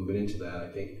having moving into that, I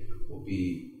think will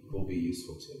be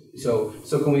useful too. So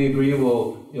can we agree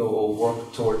we'll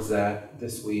work towards that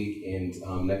this week,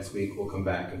 and next week we'll come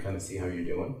back and kind of see how you're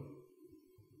doing?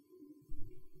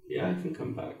 Yeah, I can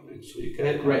come back next week.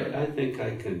 Great. I think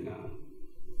I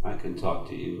can talk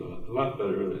to you a lot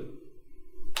better than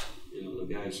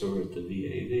the guys over at the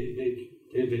VA.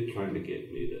 They've been trying to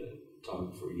get me to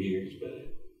talk for years, but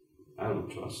I don't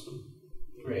trust them.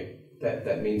 Great.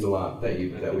 That means a lot that we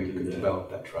could develop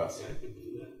that trust. Yeah, I can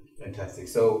do that. Fantastic.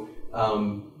 So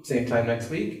same time next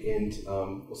week, and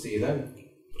we'll see you then.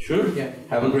 Sure. Yeah.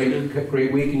 Have a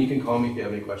great week, and you can call me if you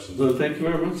have any questions. Well, thank you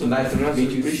very much. So nice to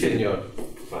meet you, Appreciate Senor.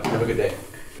 Bye. Have a good day.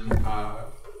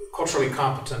 Culturally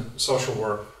competent social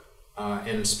work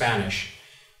in Spanish.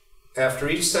 After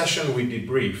each session, we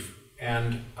debrief,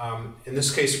 and in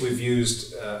this case, we've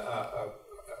used a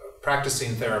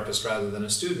practicing therapist rather than a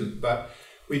student, but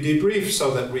we debrief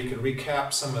so that we can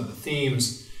recap some of the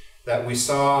themes that we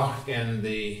saw in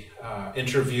the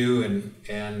interview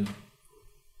and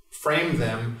frame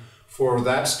them for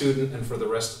that student and for the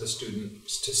rest of the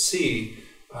students to see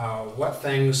what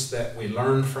things that we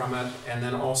learned from it, and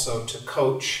then also to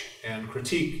coach and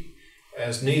critique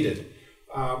as needed.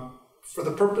 For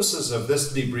the purposes of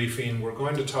this debriefing, we're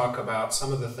going to talk about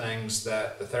some of the things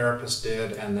that the therapist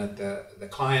did and that the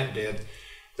client did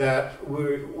that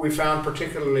we found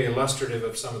particularly illustrative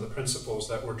of some of the principles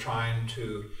that we're trying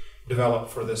to develop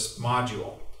for this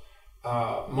module.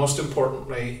 Most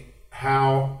importantly,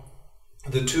 how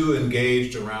the two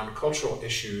engaged around cultural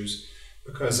issues,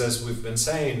 because as we've been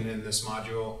saying in this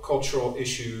module, cultural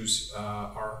issues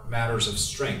are matters of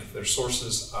strength. They're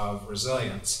sources of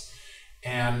resilience.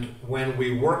 And when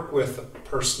we work with a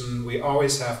person, we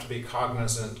always have to be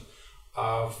cognizant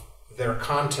of their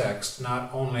context,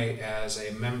 not only as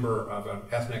a member of an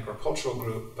ethnic or cultural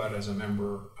group, but as a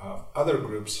member of other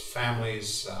groups,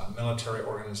 families, military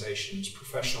organizations,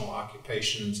 professional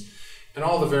occupations, and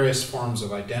all the various forms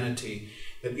of identity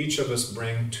that each of us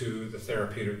bring to the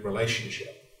therapeutic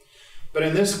relationship. But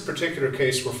in this particular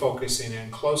case, we're focusing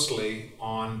in closely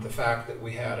on the fact that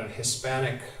we had a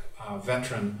Hispanic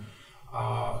veteran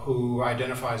who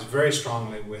identifies very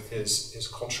strongly with his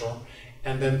culture,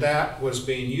 and then that was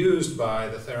being used by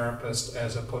the therapist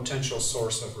as a potential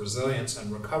source of resilience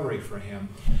and recovery for him,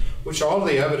 which all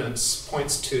the evidence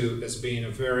points to as being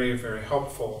a very, very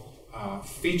helpful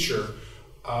feature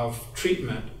of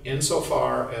treatment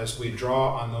insofar as we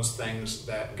draw on those things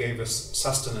that gave us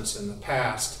sustenance in the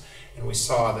past, and we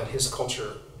saw that his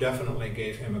culture definitely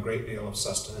gave him a great deal of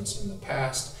sustenance in the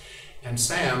past. And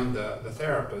Sam, the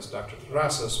therapist, Dr.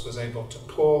 Terrazas, was able to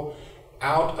pull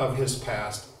out of his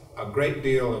past a great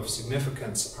deal of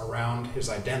significance around his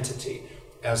identity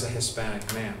as a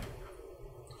Hispanic man.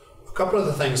 A couple of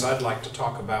the things I'd like to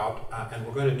talk about, and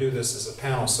we're going to do this as a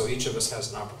panel so each of us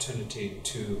has an opportunity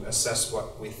to assess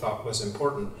what we thought was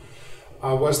important,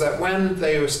 was that when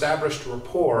they established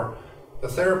rapport, the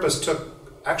therapist took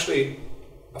actually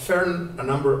a fair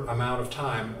number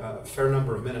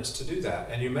of minutes to do that.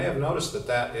 And you may have noticed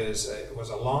that was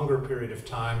a longer period of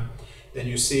time than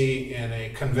you see in a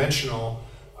conventional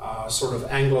sort of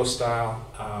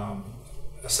Anglo-style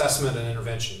assessment and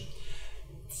intervention.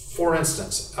 For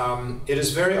instance, it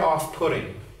is very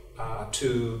off-putting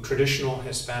to traditional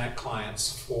Hispanic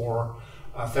clients for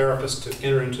a therapist to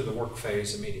enter into the work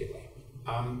phase immediately.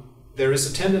 there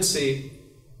is a tendency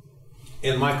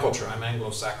in my culture, I'm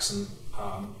Anglo-Saxon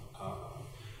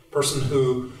person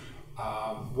who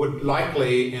would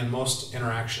likely, in most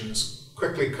interactions,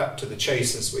 quickly cut to the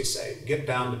chase, as we say, get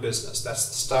down to business. That's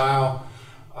the style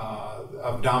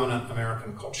of dominant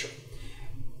American culture.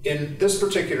 In this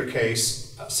particular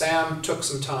case, Sam took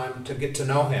some time to get to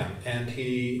know him, and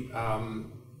he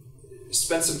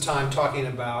spent some time talking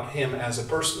about him as a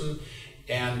person,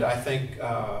 and I think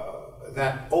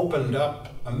that opened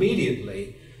up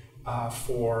immediately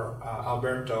for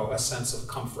Alberto a sense of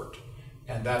comfort,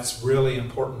 and that's really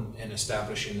important in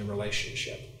establishing the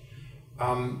relationship.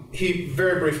 He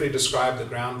very briefly described the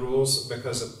ground rules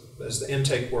because as the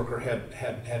intake worker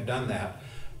had done that.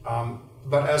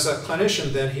 But as a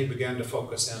clinician, then he began to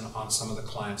focus in on some of the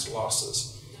client's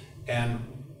losses.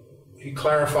 And he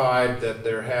clarified that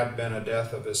there had been a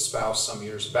death of his spouse some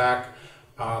years back.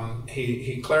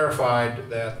 He clarified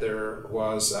that there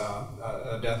was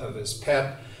a death of his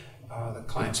pet, the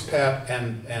client's pet,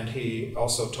 and he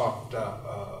also talked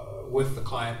with the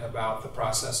client about the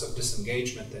process of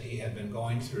disengagement that he had been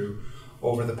going through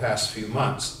over the past few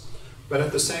months. But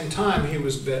at the same time, he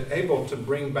was able to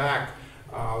bring back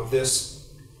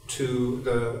this to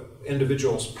the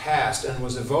individual's past and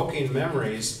was evoking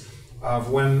memories of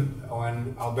when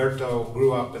Alberto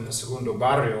grew up in the Segundo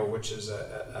Barrio, which is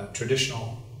a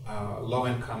traditional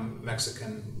low-income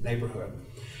Mexican neighborhood.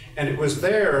 And it was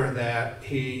there that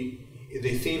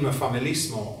the theme of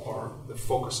familismo, or the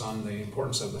focus on the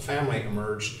importance of the family,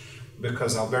 emerged,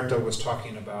 because Alberto was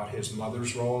talking about his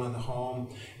mother's role in the home.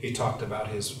 He talked about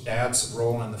his dad's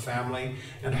role in the family,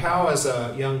 and how as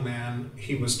a young man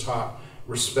he was taught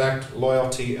respect,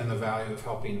 loyalty, and the value of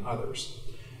helping others.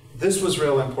 This was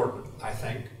real important, I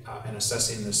think, in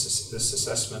assessing this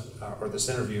assessment or this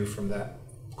interview from that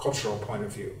cultural point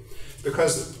of view,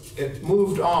 because it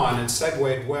moved on and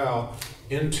segued well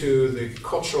into the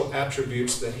cultural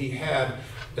attributes that he had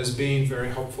as being very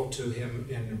helpful to him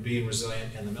in being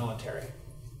resilient in the military.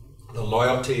 The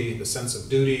loyalty, the sense of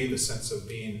duty, the sense of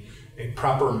being a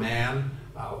proper man,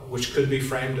 which could be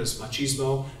framed as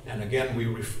machismo. And again,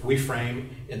 we frame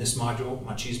in this module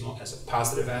machismo as a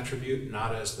positive attribute,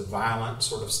 not as the violent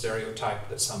sort of stereotype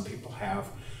that some people have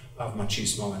of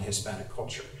machismo in Hispanic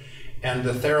culture. And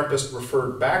the therapist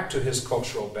referred back to his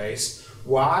cultural base.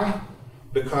 Why?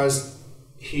 Because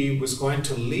he was going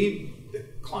to lead the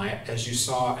client, as you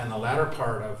saw in the latter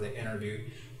part of the interview,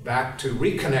 back to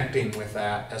reconnecting with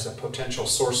that as a potential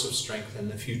source of strength in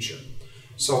the future.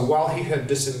 So while he had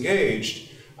disengaged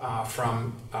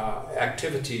from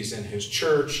activities in his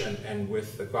church and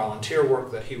with the volunteer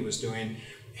work that he was doing,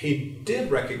 he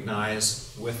did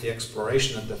recognize with the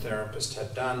exploration that the therapist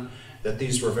had done that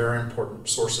these were very important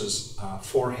sources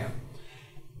for him.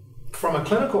 From a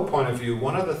clinical point of view,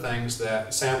 one of the things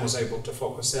that Sam was able to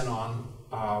focus in on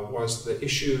was the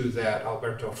issue that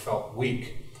Alberto felt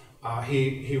weak.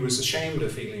 He was ashamed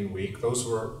of feeling weak. Those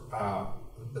were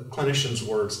the clinician's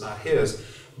words, not his.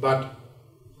 But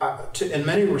in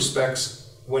many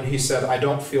respects, when he said, "I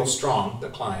don't feel strong," the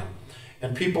client,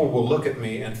 and people will look at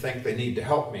me and think they need to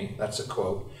help me, that's a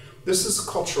quote. This is a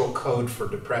cultural code for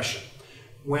depression.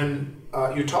 When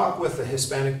you talk with a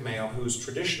Hispanic male who's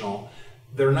traditional,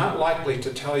 they're not likely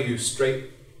to tell you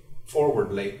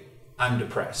straightforwardly, "I'm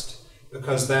depressed,"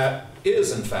 because that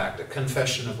is, in fact, a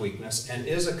confession of weakness and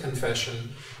is a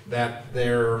confession that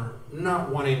they're not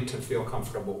wanting to feel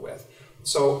comfortable with.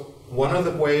 So one of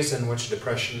the ways in which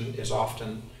depression is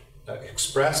often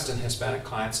expressed in Hispanic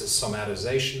clients is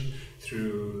somatization,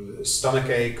 through stomach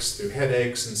aches, through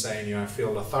headaches, and saying, I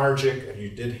feel lethargic. And you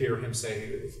did hear him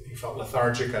say he felt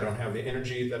lethargic. I don't have the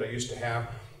energy that I used to have.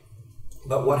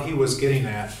 But what he was getting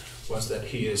at was that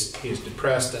he is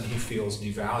depressed and he feels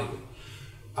devalued.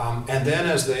 And then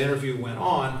as the interview went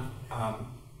on,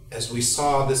 as we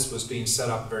saw this was being set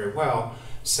up very well,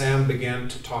 Sam began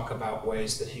to talk about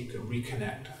ways that he could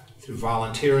reconnect through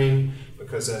volunteering,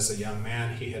 because as a young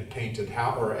man he had painted,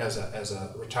 or as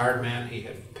a retired man he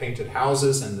had painted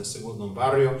houses in the Segundo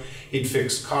Barrio. He'd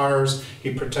fixed cars,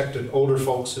 he protected older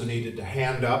folks who needed to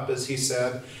hand up, as he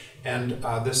said. And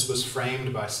this was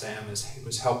framed by Sam as he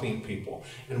was helping people.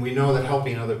 And we know that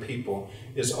helping other people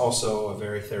is also a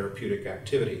very therapeutic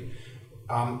activity.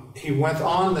 He went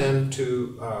on then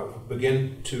to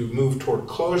begin to move toward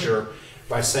closure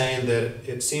by saying that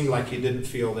it seemed like he didn't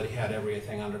feel that he had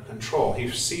everything under control. He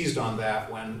seized on that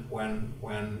when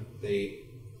the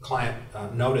client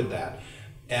noted that.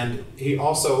 And he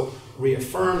also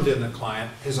reaffirmed in the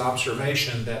client his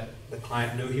observation that the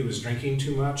client knew he was drinking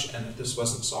too much and that this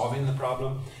wasn't solving the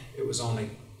problem. It was only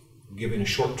giving a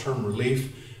short-term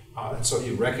relief. And so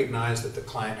he recognized that the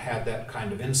client had that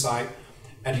kind of insight.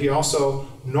 And he also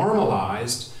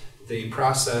normalized the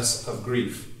process of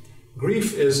grief.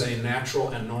 Grief is a natural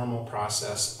and normal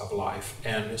process of life,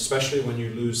 and especially when you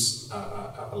lose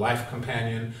a life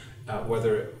companion,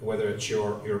 whether it's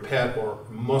your pet or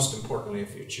most importantly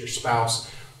if it's your spouse,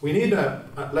 we need to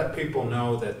let people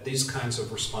know that these kinds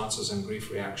of responses and grief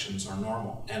reactions are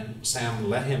normal. And Sam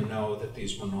let him know that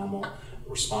these were normal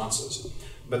responses.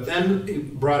 But then he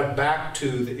brought it back to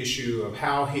the issue of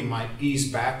how he might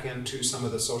ease back into some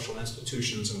of the social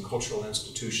institutions and cultural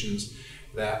institutions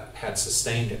that had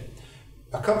sustained it.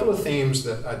 A couple of themes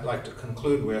that I'd like to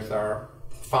conclude with are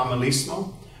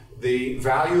familismo. The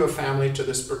value of family to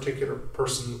this particular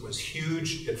person was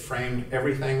huge. It framed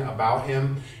everything about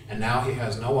him, and now he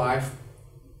has no wife.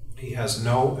 He has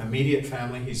no immediate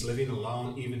family. He's living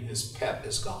alone. Even his pet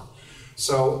is gone.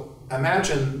 So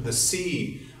imagine the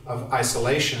sea of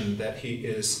isolation that he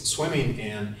is swimming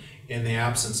in the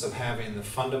absence of having the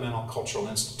fundamental cultural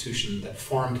institution that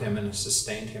formed him and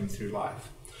sustained him through life.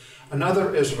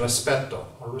 Another is respeto,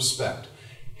 or respect.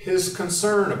 His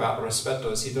concern about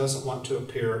respeto is he doesn't want to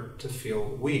appear to feel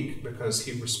weak because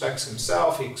he respects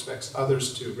himself, he expects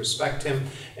others to respect him,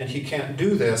 and he can't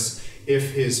do this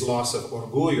if his loss of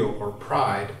orgullo or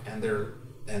pride, and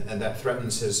that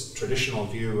threatens his traditional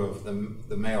view of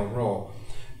the male role,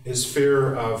 his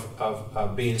fear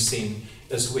of being seen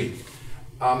as weak.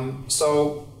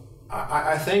 So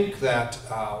I think that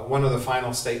one of the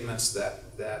final statements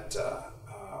that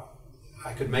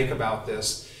I could make about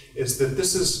this is that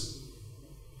this is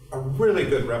a really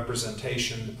good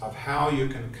representation of how you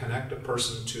can connect a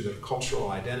person to their cultural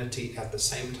identity, at the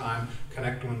same time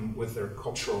connect them with their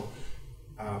cultural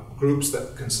groups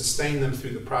that can sustain them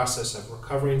through the process of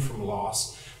recovering from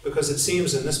loss. Because it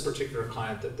seems in this particular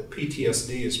client that the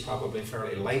PTSD is probably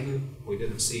fairly latent. We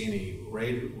didn't see any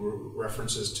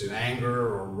references to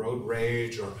anger or road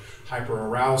rage or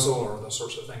hyperarousal or the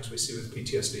sorts of things we see with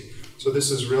PTSD. So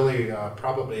this is really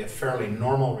probably a fairly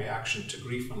normal reaction to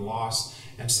grief and loss,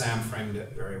 and Sam framed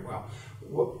it very well.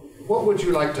 What would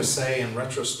you like to say in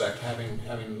retrospect,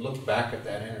 having looked back at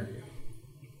that interview?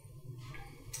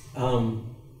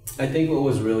 I think what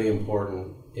was really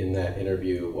important in that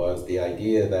interview was the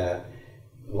idea that,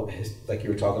 like you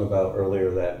were talking about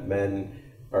earlier, that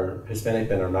Hispanic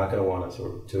men are not going to want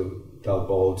to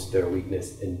divulge their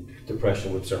weakness, and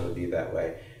depression would certainly be that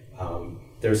way.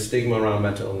 There's stigma around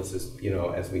mental illnesses,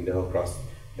 as we know, across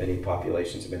many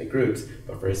populations and many groups,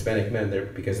 but for Hispanic men,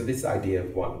 because of this idea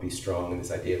of wanting to be strong and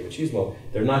this idea of machismo,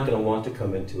 they're not going to want to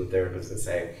come into a therapist and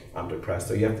say, I'm depressed.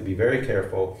 So you have to be very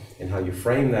careful in how you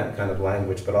frame that kind of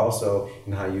language, but also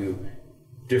in how you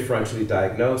differentially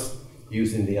diagnose,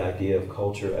 using the idea of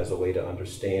culture as a way to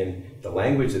understand the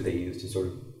language that they use to sort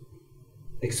of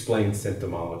explain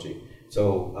symptomology.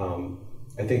 So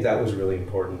I think that was really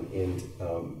important.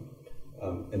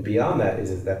 And beyond that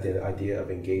is that the idea of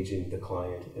engaging the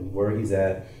client and where he's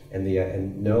at,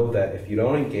 and know that if you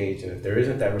don't engage and if there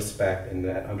isn't that respect and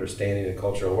that understanding and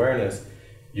cultural awareness,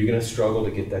 you're going to struggle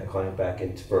to get that client back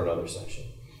in for another session.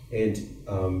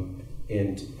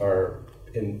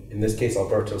 In this case,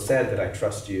 Alberto said that I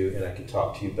trust you and I can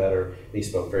talk to you better. And he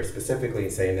spoke very specifically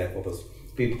in saying that, well, those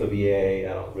people at the VA,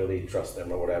 I don't really trust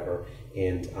them or whatever.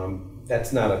 And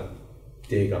that's not a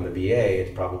dig on the VA.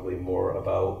 It's probably more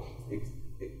about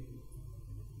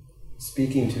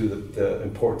speaking to the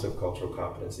importance of cultural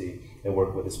competency and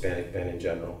work with Hispanic men in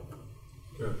general.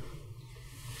 Good.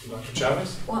 Dr.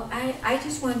 Chavez? Well, I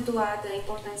just want to add the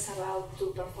importance to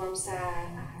perform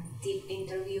a deep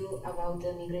interview about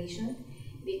the migration,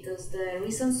 because the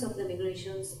reasons of the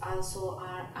migrations also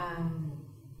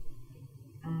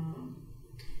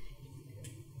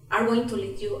are going to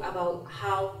lead you about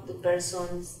how the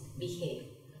persons behave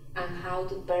and how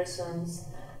the persons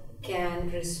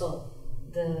can resolve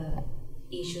the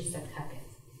issues that happen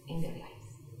in their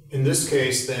lives. In this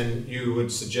case, then, you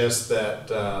would suggest that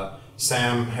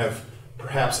Sam have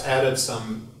perhaps added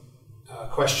some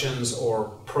questions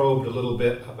or probed a little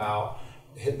bit about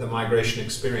the migration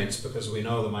experience, because we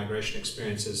know the migration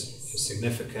experience is a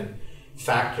significant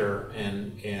factor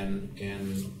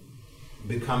in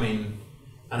becoming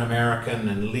an American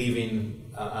and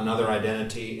leaving another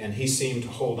identity, and he seemed to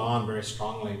hold on very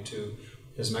strongly to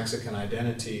his Mexican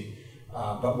identity.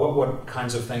 But what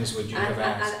kinds of things would you have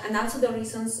asked? And also the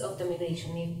reasons of the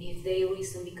migration, if they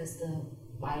reason because the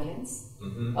violence,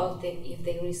 or if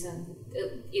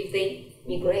they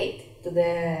migrate to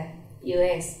the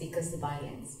US because the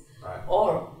violence, right.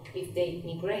 Or if they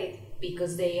migrate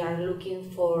because they are looking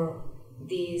for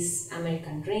this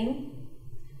American dream,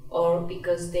 or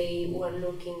because they were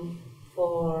looking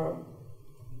for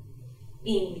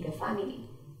being with the family.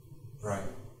 Right.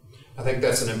 I think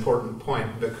that's an important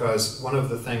point, because one of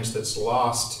the things that's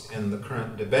lost in the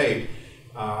current debate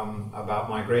about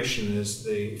migration is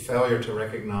the failure to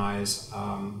recognize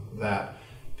that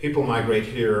people migrate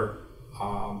here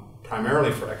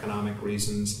primarily for economic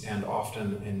reasons, and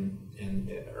often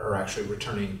are actually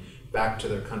returning back to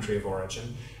their country of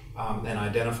origin and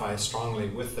identify strongly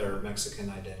with their Mexican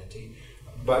identity.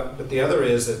 But the other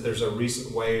is that there's a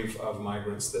recent wave of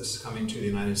migrants that's coming to the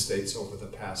United States over the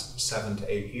past 7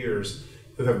 to 8 years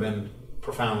who have been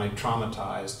profoundly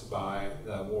traumatized by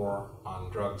the war on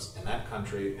drugs in that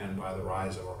country and by the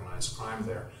rise of organized crime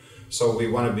there. So we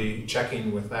want to be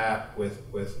checking with that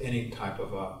with any type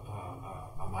of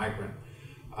a migrant.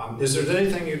 Is there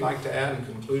anything you'd like to add in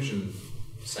conclusion,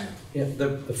 Sam? Yeah,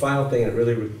 the final thing that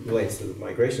really relates to the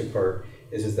migration part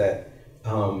is that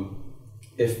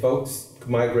if folks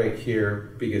migrate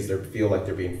here because they feel like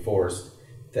they're being forced,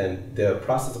 then the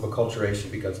process of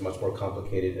acculturation becomes much more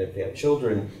complicated. And if they have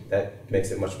children, that makes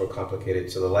it much more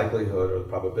complicated. So the likelihood or the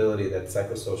probability that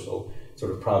psychosocial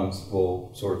sort of problems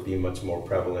will sort of be much more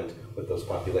prevalent with those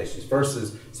populations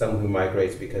versus someone who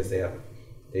migrates because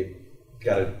they've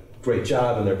got a great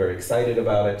job and they're very excited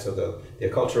about it. So the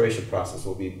acculturation process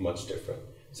will be much different.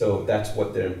 So that's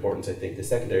what the importance, I think, the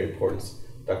secondary importance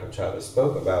Dr. Chavez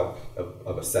spoke about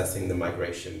of assessing the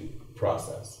migration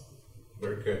process.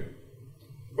 Very good.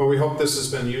 Well, we hope this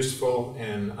has been useful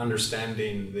in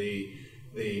understanding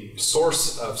the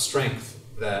source of strength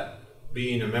that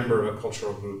being a member of a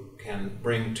cultural group can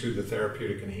bring to the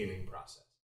therapeutic and healing process.